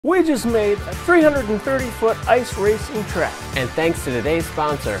We just made a 330-foot ice racing track. And thanks to today's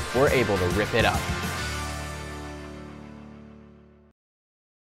sponsor, we're able to rip it up.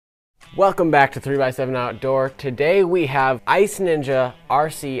 Welcome back to 3x7 Outdoor. Today we have Ice Ninja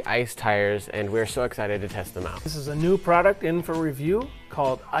RC ice tires, and we're so excited to test them out. This is a new product in for review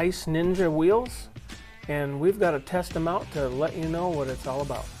called Ice Ninja wheels, and we've got to test them out to let you know what it's all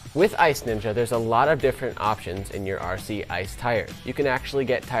about. With Ice Ninja, there's a lot of different options in your RC ice tires. You can actually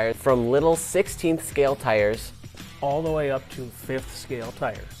get tires from little 16th scale tires all the way up to 5th scale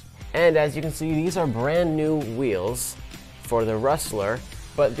tires. And as you can see, these are brand new wheels for the Rustler,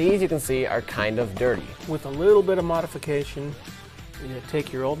 but these you can see are kind of dirty. With a little bit of modification, you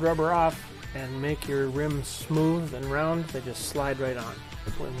take your old rubber off and make your rims smooth and round. They just slide right on.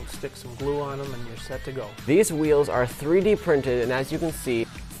 When you stick some glue on them and you're set to go. These wheels are 3D printed, and as you can see,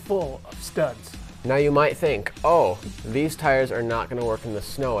 full of studs. Now you might think, oh, these tires are not going to work in the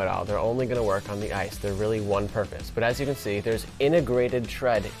snow at all. They're only going to work on the ice. They're really one purpose. But as you can see, there's integrated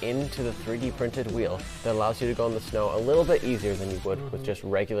tread into the 3D printed wheel that allows you to go in the snow a little bit easier than you would with just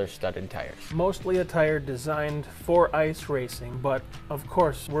regular studded tires. Mostly a tire designed for ice racing, but of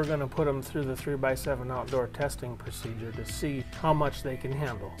course we're going to put them through the 3x7 outdoor testing procedure to see how much they can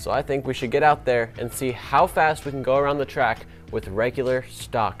handle. So I think we should get out there and see how fast we can go around the track with regular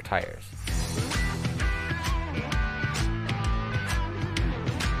stock tires.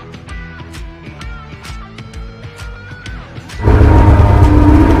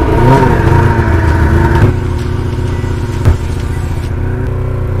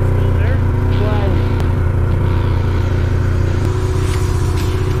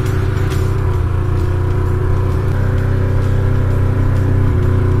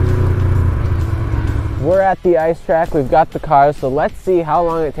 We're at the ice track, we've got the cars, so let's see how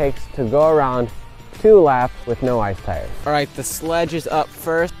long it takes to go around 2 laps with no ice tires. All right, the sledge is up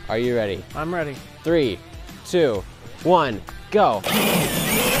first. Are you ready? I'm ready. 3, 2, 1, go.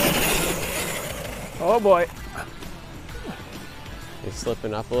 Oh boy. He's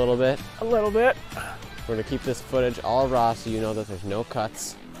slipping up a little bit. A little bit. We're gonna keep this footage all raw so you know that there's no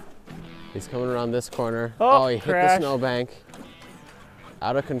cuts. He's coming around this corner. Oh, he hit the snowbank.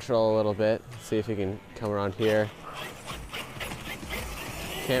 Out of control a little bit. Let's see if he can come around here.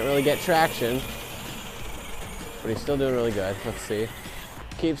 Can't really get traction, but he's still doing really good. Let's see.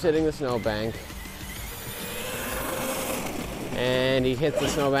 Keeps hitting the snowbank. And he hits the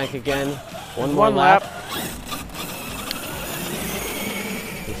snowbank again. One more lap.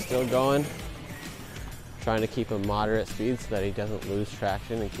 He's still going. Trying to keep a moderate speed so that he doesn't lose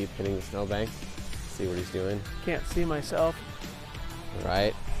traction and keep hitting the snowbank. Let's see what he's doing. Can't see myself. All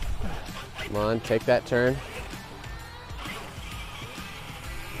right, come on, take that turn.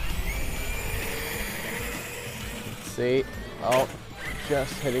 Let's see, oh,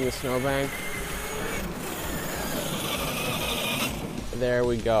 just hitting the snowbank. There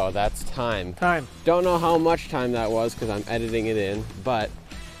we go, that's time. Don't know how much time that was because I'm editing it in, but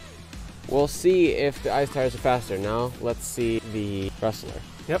we'll see if the ice tires are faster. Now, let's see the Rustler.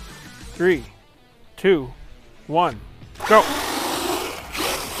 Yep, 3, 2, 1, go.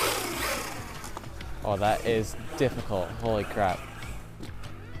 Oh, that is difficult. Holy crap.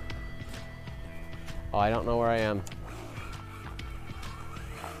 Oh, I don't know where I am.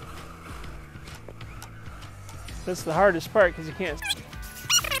 That's the hardest part because you can't.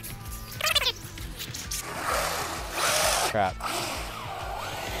 Crap.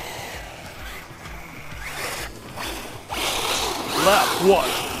 Lap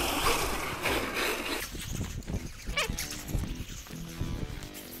 1.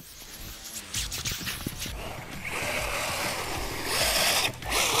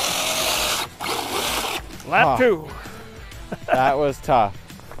 Lap 2. That was tough.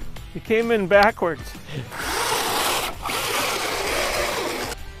 You came in backwards.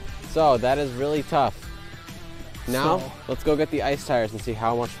 So that is really tough. Now, let's go get the ice tires and see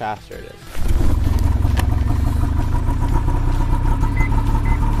how much faster it is.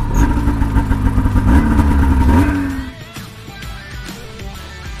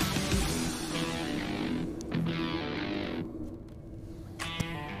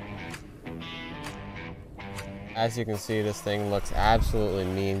 As you can see, this thing looks absolutely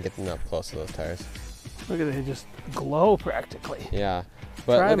mean getting up close to those tires. Look at it, they just glow practically. Yeah,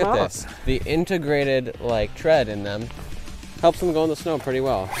 but look at this. The integrated tread in them helps them go in the snow pretty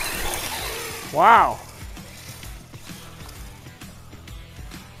well. Wow.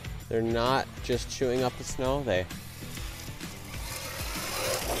 They're not just chewing up the snow,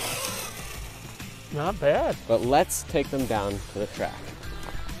 Not bad. But let's take them down to the track.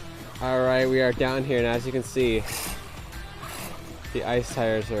 All right, we are down here, and as you can see, The ice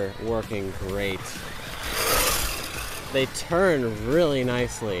tires are working great. They turn really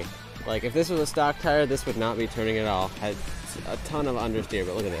nicely. Like if this was a stock tire, this would not be turning at all. Had a ton of understeer,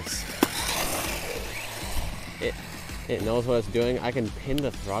 but look at this. It knows what it's doing. I can pin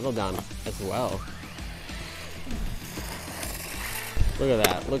the throttle down as well. Look at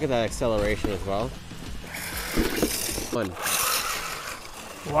that. Look at that acceleration as well. Fun.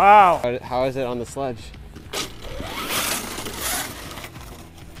 Wow. How is it on the sledge?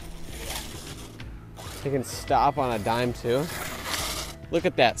 You can stop on a dime too. Look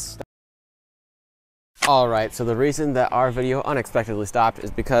at that stop. Alright, so the reason that our video unexpectedly stopped is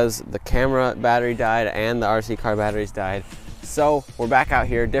because the camera battery died and the RC car batteries died. So we're back out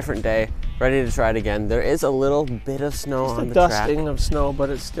here, different day, ready to try it again. There is a little bit of snow on the track. Dusting of snow, but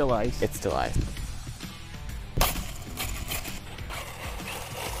it's still ice. It's still ice.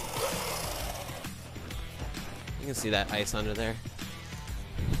 You can see that ice under there.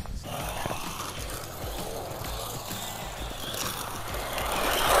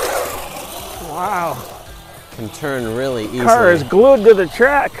 Wow. Can turn really easily. Car is glued to the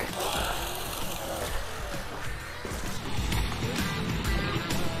track.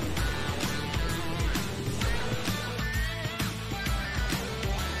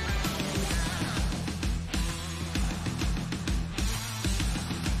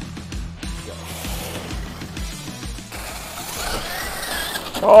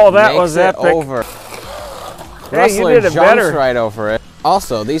 Oh, that was epic. Over. Hey, you did it better. Right over it.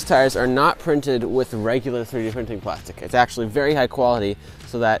 Also, these tires are not printed with regular 3D printing plastic. It's actually very high quality,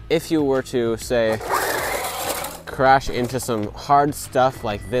 so that if you were to, say, crash into some hard stuff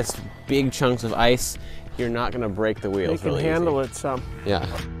like this, big chunks of ice, you're not going to break the wheels. They can handle it some. Yeah.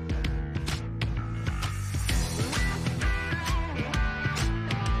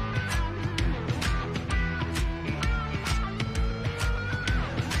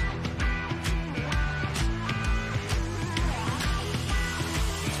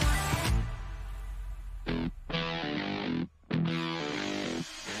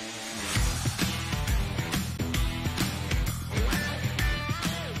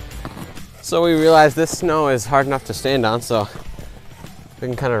 So we realized this snow is hard enough to stand on, so we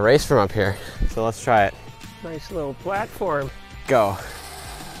can kind of race from up here. So let's try it. Nice little platform. Go.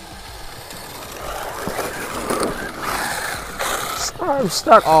 I'm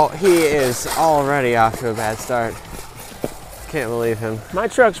stuck. Oh, he is already off to a bad start. Can't believe him. My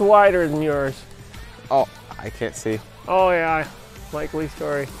truck's wider than yours. Oh, I can't see. Oh yeah, likely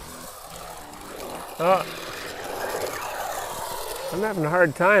story. Oh. I'm having a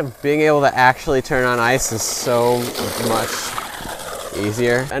hard time. Being able to actually turn on ice is so much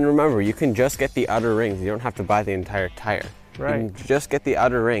easier. And remember, you can just get the outer rings. You don't have to buy the entire tire. Right. You can just get the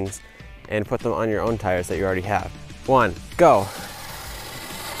outer rings and put them on your own tires that you already have. 1, go.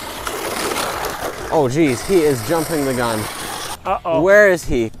 Oh geez, he is jumping the gun. Uh-oh. Where is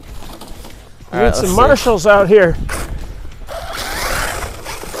he? We need some marshals out here.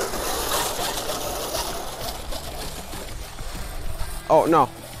 Oh no.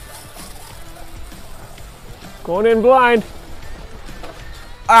 Going in blind.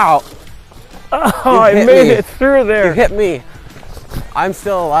 Ow. Oh, I made it through there. You hit me. I'm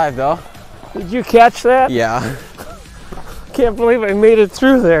still alive though. Did you catch that? Yeah. Can't believe I made it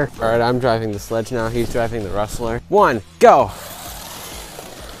through there. All right, I'm driving the sledge now. He's driving the rustler. 1, go.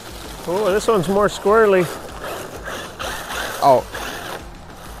 Oh, this one's more squirrely. Oh.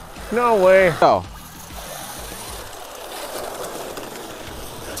 No way. Go.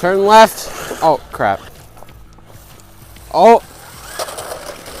 Turn left. Oh, crap. Oh.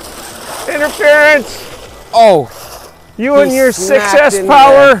 Interference. Oh. You and your snapped 6S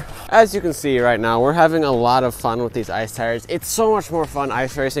power. there. As you can see right now, we're having a lot of fun with these ice tires. It's so much more fun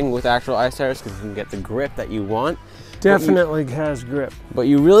ice racing with actual ice tires because you can get the grip that you want. Definitely has grip. But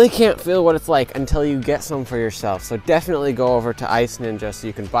you really can't feel what it's like until you get some for yourself. So definitely go over to Ice Ninja so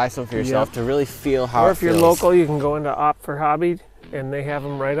you can buy some for yourself to really feel how it feels. Or if you're local, you can go into Opt for Hobby and they have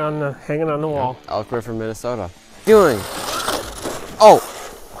them right on the, hanging on the wall. Elk River, Minnesota. Doing. Oh.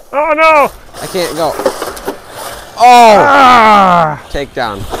 Oh no! I can't go. Oh! Ah!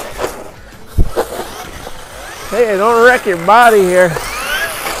 Takedown. Hey, don't wreck your body here.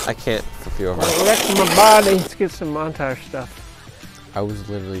 I can't flip you over. Don't wreck my body. Let's get some montage stuff. I was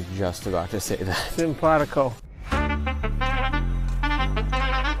literally just about to say that. Simpatico.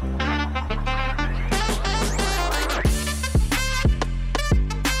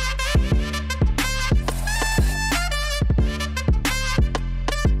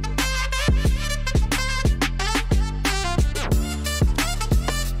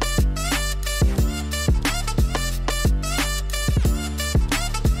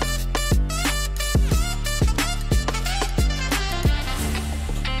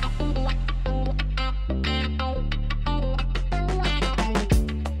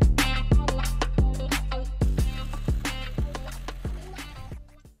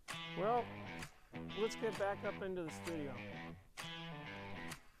 Let's get back up into the studio.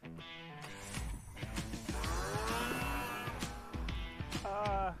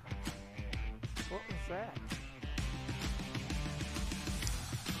 What was that?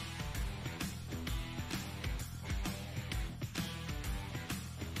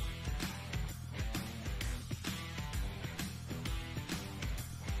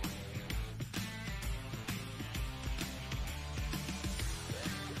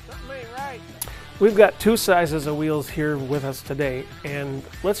 Something ain't right. We've got two sizes of wheels here with us today, and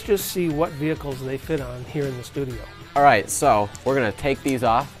let's just see what vehicles they fit on here in the studio. All right, so we're gonna take these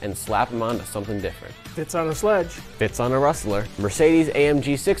off and slap them onto something different. Fits on a sledge. Fits on a Rustler. Mercedes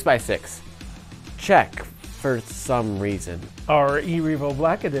AMG 6x6. Check, for some reason. Our E-Revo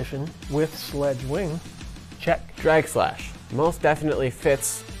Black Edition with sledge wing. Check. Drag Slash. Most definitely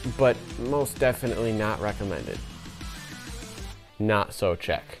fits, but most definitely not recommended. Not so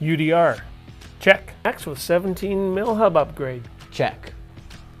check. UDR. Check. Max with 17 mil hub upgrade. Check.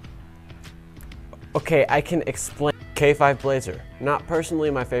 Okay, I can explain. K5 Blazer. Not personally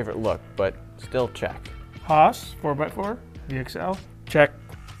my favorite look, but still check. Haas 4x4 VXL. Check.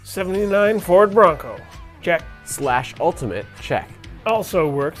 79 Ford Bronco. Check. Slash Ultimate. Check. Also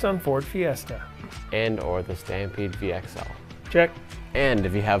works on Ford Fiesta. And or the Stampede VXL. Check. And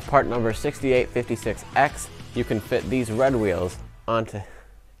if you have part number 6856X, you can fit these red wheels onto,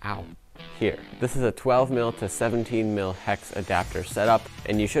 here. This is a 12 mil to 17 mil hex adapter setup,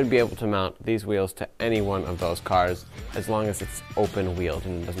 and you should be able to mount these wheels to any one of those cars as long as it's open wheeled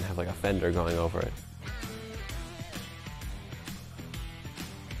and doesn't have like a fender going over it.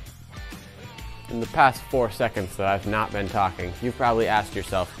 In the past 4 seconds that I've not been talking, you've probably asked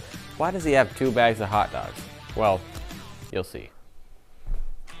yourself, why does he have 2 bags of hot dogs? Well, you'll see.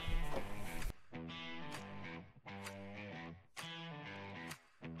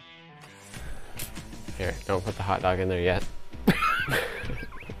 Here, don't put the hot dog in there yet.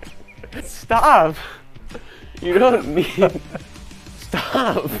 Stop! You don't need...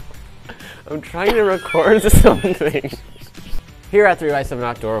 Stop! I'm trying to record something. Here at 3x7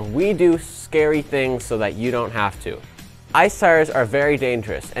 Outdoor, we do scary things so that you don't have to. Ice tires are very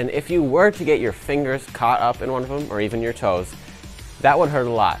dangerous, and if you were to get your fingers caught up in one of them, or even your toes, that would hurt a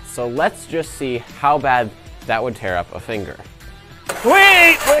lot. So let's just see how bad that would tear up a finger.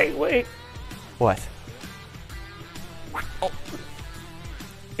 Wait! What? Oh.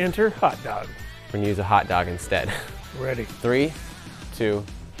 Enter hot dog. We're gonna use a hot dog instead. Ready. 3, 2,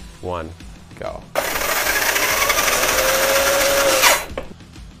 1, go.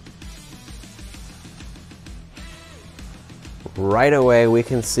 Right away, we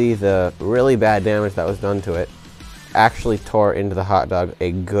can see the really bad damage that was done to it. Actually tore into the hot dog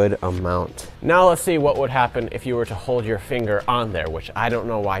a good amount. Now let's see what would happen if you were to hold your finger on there, which I don't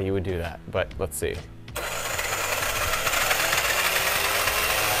know why you would do that, but let's see.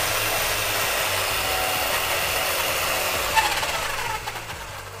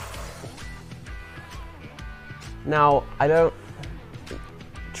 Now, I don't,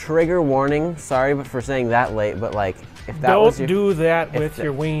 trigger warning, sorry but for saying that late, but like, if that was your... Don't do that with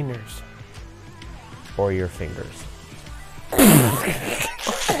your wieners. Or your fingers.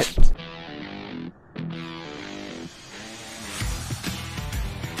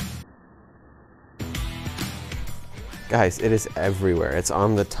 Guys, it is everywhere. It's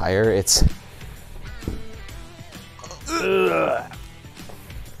on the tire, it's... Ugh.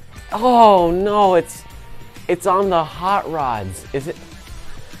 Oh no, it's on the hot rods. Is it?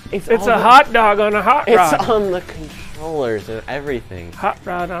 It's a hot dog on a hot rod. It's on the controllers and everything. Hot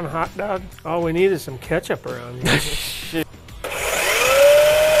rod on hot dog? All we need is some ketchup around here. Shit.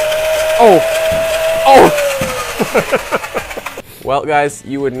 Oh! Well, guys,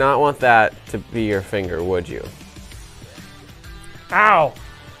 you would not want that to be your finger, would you? Ow!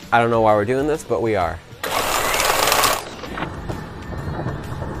 I don't know why we're doing this, but we are.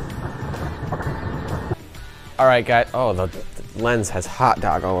 All right, guys. Oh, the lens has hot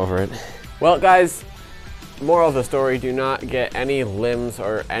dog all over it. Well, guys, moral of the story, do not get any limbs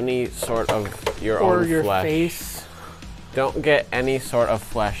or any sort of your own your flesh. Face. Don't get any sort of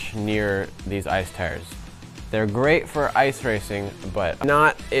flesh near these ice tires. They're great for ice racing, but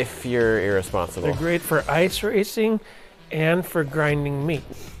not if you're irresponsible. They're great for ice racing and for grinding meat.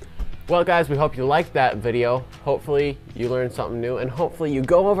 Well, guys, we hope you liked that video. Hopefully you learned something new, and hopefully you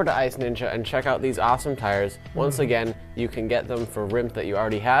go over to Ice Ninja and check out these awesome tires. Once again, you can get them for rims that you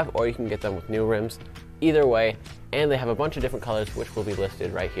already have, or you can get them with new rims. Either way, and they have a bunch of different colors, which will be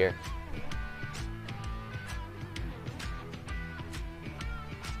listed right here.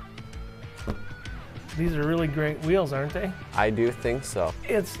 These are really great wheels, aren't they? I do think so.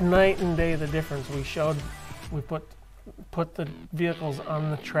 It's night and day the difference. We put the vehicles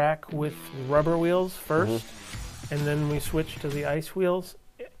on the track with rubber wheels first, and then we switch to the ice wheels.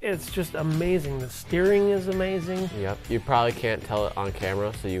 It's just amazing. The steering is amazing. Yep, you probably can't tell it on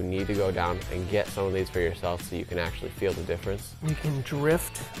camera, so you need to go down and get some of these for yourself so you can actually feel the difference. You can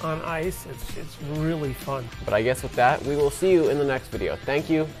drift on ice. It's really fun. But I guess with that, we will see you in the next video.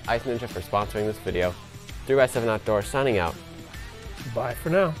 Thank you, Ice Ninja, for sponsoring this video. 3x7 Outdoors signing out. Bye for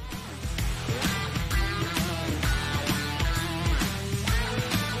now.